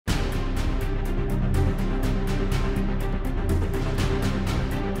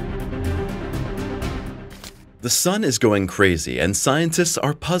The sun is going crazy, and scientists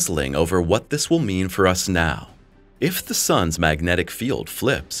are puzzling over what this will mean for us now. If the sun's magnetic field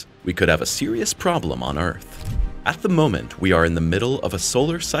flips, we could have a serious problem on Earth. At the moment, we are in the middle of a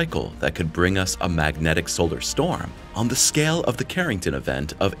solar cycle that could bring us a magnetic solar storm on the scale of the Carrington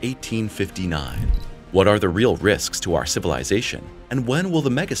Event of 1859. What are the real risks to our civilization, and when will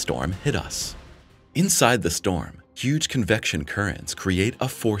the megastorm hit us? Inside the storm, huge convection currents create a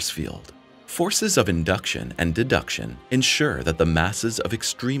force field. Forces of induction and deduction ensure that the masses of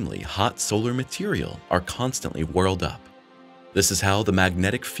extremely hot solar material are constantly whirled up. This is how the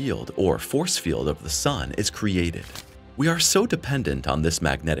magnetic field or force field of the sun is created. We are so dependent on this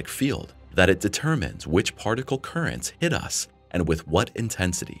magnetic field that it determines which particle currents hit us and with what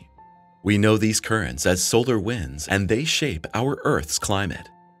intensity. We know these currents as solar winds, and they shape our Earth's climate.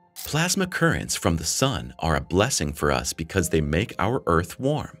 Plasma currents from the sun are a blessing for us because they make our Earth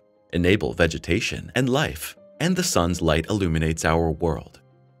warm, enable vegetation and life, and the sun's light illuminates our world.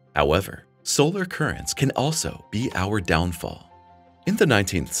 However, solar currents can also be our downfall. In the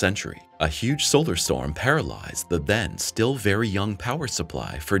 19th century, a huge solar storm paralyzed the then still very young power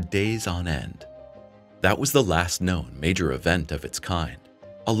supply for days on end. That was the last known major event of its kind.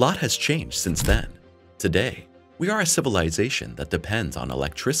 A lot has changed since then. Today, we are a civilization that depends on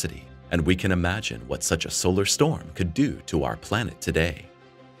electricity, and we can imagine what such a solar storm could do to our planet today.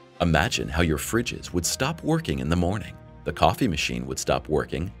 Imagine how your fridges would stop working in the morning, the coffee machine would stop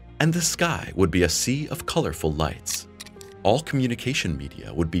working, and the sky would be a sea of colorful lights. All communication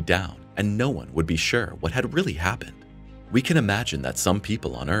media would be down, and no one would be sure what had really happened. We can imagine that some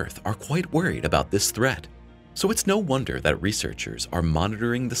people on Earth are quite worried about this threat. So it's no wonder that researchers are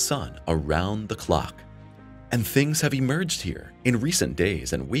monitoring the sun around the clock. And things have emerged here in recent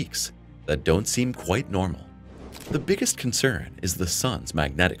days and weeks that don't seem quite normal. The biggest concern is the sun's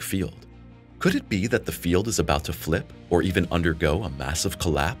magnetic field. Could it be that the field is about to flip or even undergo a massive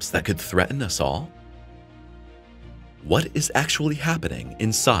collapse that could threaten us all? What is actually happening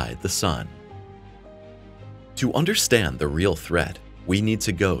inside the sun? To understand the real threat, we need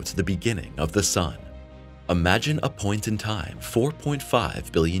to go to the beginning of the sun. Imagine a point in time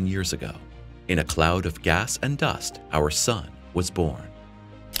 4.5 billion years ago. In a cloud of gas and dust, our sun was born.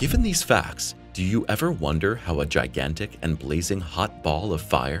 Given these facts, do you ever wonder how a gigantic and blazing hot ball of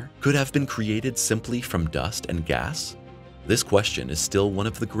fire could have been created simply from dust and gas? This question is still one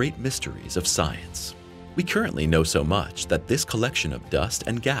of the great mysteries of science. We currently know so much that this collection of dust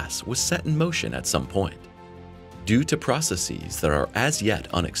and gas was set in motion at some point. Due to processes that are as yet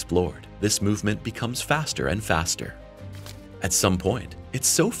unexplored, this movement becomes faster and faster. At some point, it's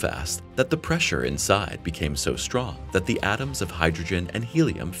so fast that the pressure inside became so strong that the atoms of hydrogen and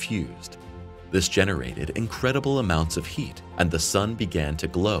helium fused. This generated incredible amounts of heat, and the sun began to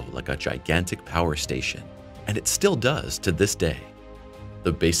glow like a gigantic power station, and it still does to this day.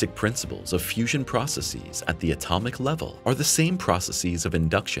 The basic principles of fusion processes at the atomic level are the same processes of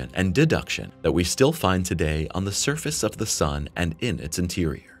induction and deduction that we still find today on the surface of the sun and in its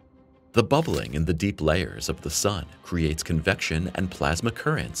interior. The bubbling in the deep layers of the sun creates convection and plasma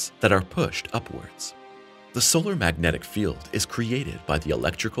currents that are pushed upwards. The solar magnetic field is created by the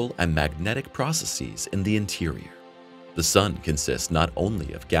electrical and magnetic processes in the interior. The sun consists not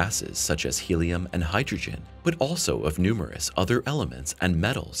only of gases such as helium and hydrogen, but also of numerous other elements and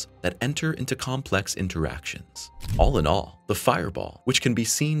metals that enter into complex interactions. All in all, the fireball, which can be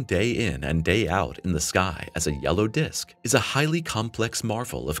seen day in and day out in the sky as a yellow disk, is a highly complex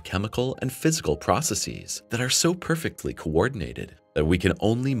marvel of chemical and physical processes that are so perfectly coordinated that we can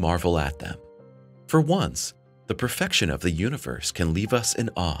only marvel at them. For once, the perfection of the universe can leave us in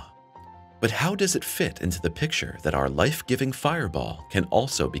awe. But how does it fit into the picture that our life-giving fireball can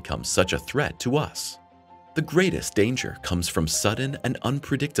also become such a threat to us? The greatest danger comes from sudden and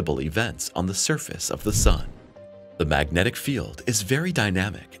unpredictable events on the surface of the sun. The magnetic field is very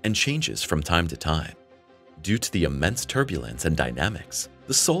dynamic and changes from time to time. Due to the immense turbulence and dynamics,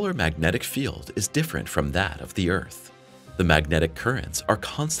 the solar magnetic field is different from that of the Earth. The magnetic currents are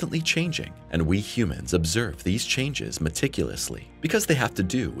constantly changing, and we humans observe these changes meticulously because they have to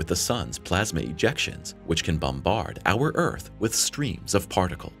do with the sun's plasma ejections, which can bombard our Earth with streams of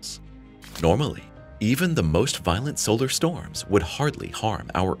particles. Normally, even the most violent solar storms would hardly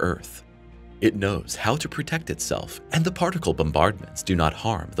harm our Earth. It knows how to protect itself, and the particle bombardments do not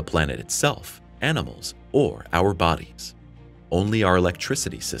harm the planet itself, animals, or our bodies. Only our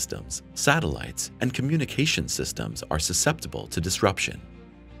electricity systems, satellites, and communication systems are susceptible to disruption.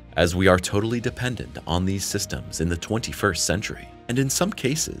 As we are totally dependent on these systems in the 21st century, and in some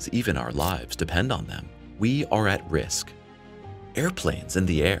cases even our lives depend on them, we are at risk. Airplanes in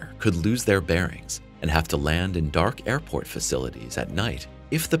the air could lose their bearings, and have to land in dark airport facilities at night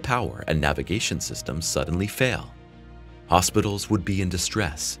if the power and navigation systems suddenly fail. Hospitals would be in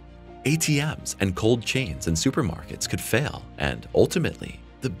distress. ATMs and cold chains in supermarkets could fail, and ultimately,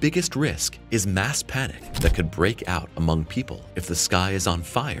 the biggest risk is mass panic that could break out among people if the sky is on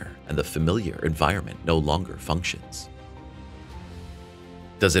fire and the familiar environment no longer functions.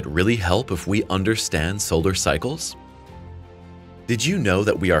 Does it really help if we understand solar cycles? Did you know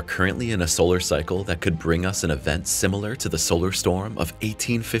that we are currently in a solar cycle that could bring us an event similar to the solar storm of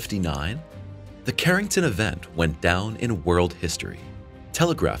 1859? The Carrington Event went down in world history.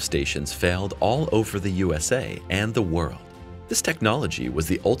 Telegraph stations failed all over the USA and the world. This technology was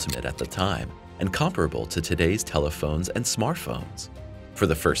the ultimate at the time and comparable to today's telephones and smartphones. For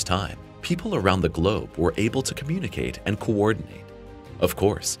the first time, people around the globe were able to communicate and coordinate. Of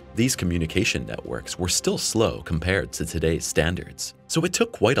course, these communication networks were still slow compared to today's standards, so it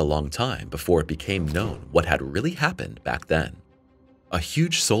took quite a long time before it became known what had really happened back then. A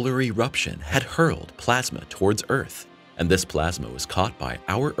huge solar eruption had hurled plasma towards Earth, and this plasma was caught by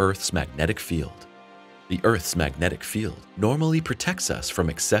our Earth's magnetic field. The Earth's magnetic field normally protects us from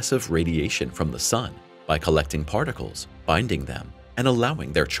excessive radiation from the sun by collecting particles, binding them, and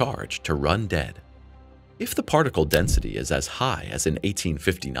allowing their charge to run dead. If the particle density is as high as in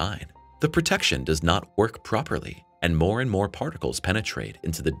 1859, the protection does not work properly, and more particles penetrate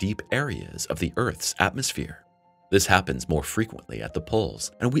into the deep areas of the Earth's atmosphere. This happens more frequently at the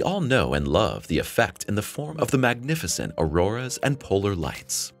poles, and we all know and love the effect in the form of the magnificent auroras and polar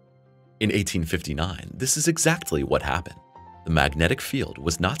lights. In 1859, this is exactly what happened. The magnetic field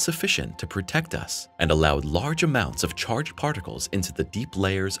was not sufficient to protect us and allowed large amounts of charged particles into the deep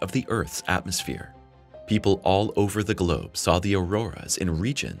layers of the Earth's atmosphere. People all over the globe saw the auroras in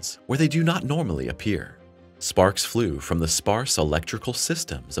regions where they do not normally appear. Sparks flew from the sparse electrical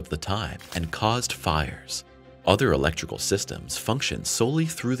systems of the time and caused fires. Other electrical systems functioned solely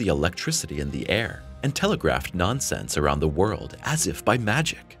through the electricity in the air and telegraphed nonsense around the world as if by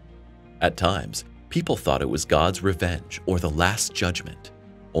magic. At times, people thought it was God's revenge or the Last Judgment.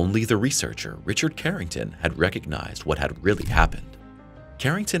 Only the researcher Richard Carrington had recognized what had really happened.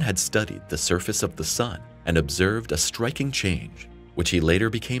 Carrington had studied the surface of the sun and observed a striking change, which he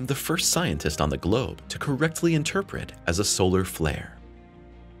later became the first scientist on the globe to correctly interpret as a solar flare.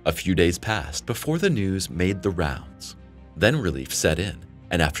 A few days passed before the news made the rounds. Then relief set in,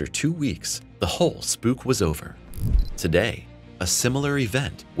 and after 2 weeks, the whole spook was over. Today, a similar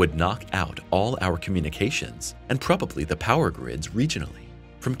event would knock out all our communications and probably the power grids regionally.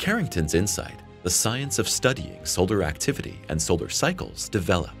 From Carrington's insight, the science of studying solar activity and solar cycles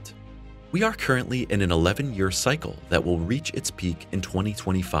developed. We are currently in an 11-year cycle that will reach its peak in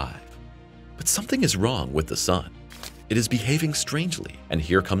 2025. But something is wrong with the sun. It is behaving strangely, and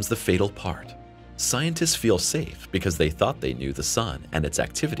here comes the fatal part. Scientists feel safe because they thought they knew the sun and its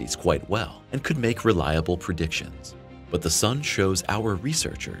activities quite well and could make reliable predictions. But the sun shows our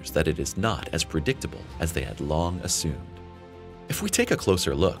researchers that it is not as predictable as they had long assumed. If we take a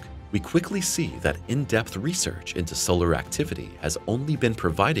closer look, we quickly see that in-depth research into solar activity has only been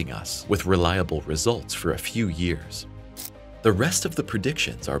providing us with reliable results for a few years. The rest of the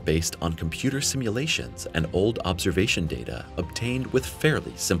predictions are based on computer simulations and old observation data obtained with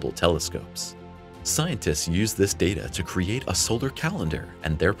fairly simple telescopes. Scientists use this data to create a solar calendar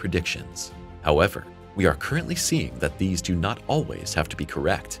and their predictions. However, we are currently seeing that these do not always have to be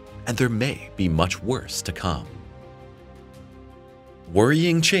correct, and there may be much worse to come.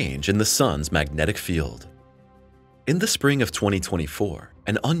 Worrying change in the sun's magnetic field. In the spring of 2024,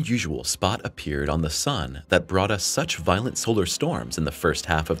 an unusual spot appeared on the sun that brought us such violent solar storms in the first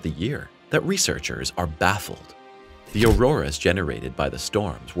half of the year that researchers are baffled. The auroras generated by the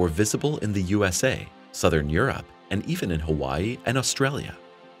storms were visible in the USA, Southern Europe, and even in Hawaii and Australia.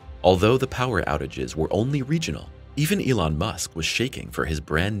 Although the power outages were only regional, even Elon Musk was shaking for his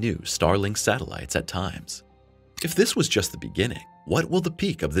brand new Starlink satellites at times. If this was just the beginning, what will the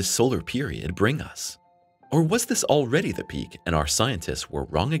peak of this solar period bring us? Or was this already the peak and our scientists were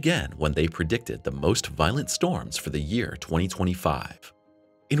wrong again when they predicted the most violent storms for the year 2025?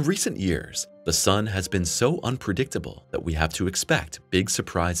 In recent years, the sun has been so unpredictable that we have to expect big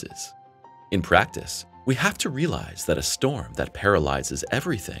surprises. In practice, we have to realize that a storm that paralyzes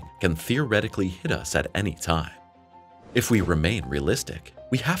everything can theoretically hit us at any time. If we remain realistic,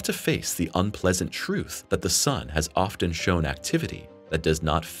 we have to face the unpleasant truth that the sun has often shown activity that does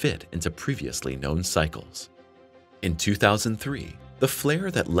not fit into previously known cycles. In 2003, the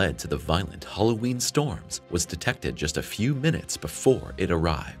flare that led to the violent Halloween storms was detected just a few minutes before it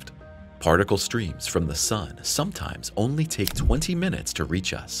arrived. Particle streams from the sun sometimes only take 20 minutes to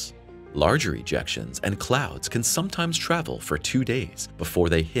reach us. Larger ejections and clouds can sometimes travel for 2 days before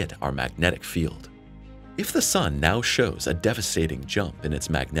they hit our magnetic field. If the sun now shows a devastating jump in its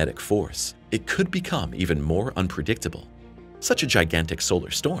magnetic force, it could become even more unpredictable. Such a gigantic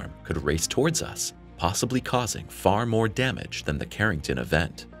solar storm could race towards us, possibly causing far more damage than the Carrington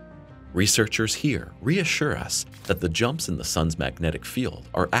Event. Researchers here reassure us that the jumps in the sun's magnetic field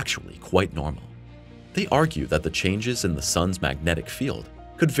are actually quite normal. They argue that the changes in the sun's magnetic field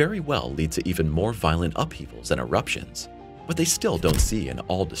could very well lead to even more violent upheavals and eruptions, but they still don't see an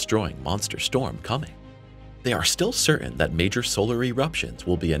all-destroying monster storm coming. They are still certain that major solar eruptions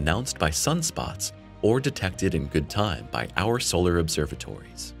will be announced by sunspots or detected in good time by our solar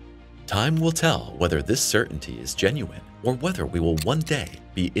observatories. Time will tell whether this certainty is genuine or whether we will one day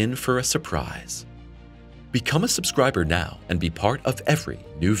be in for a surprise. Become a subscriber now and be part of every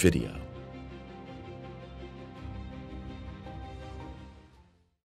new video.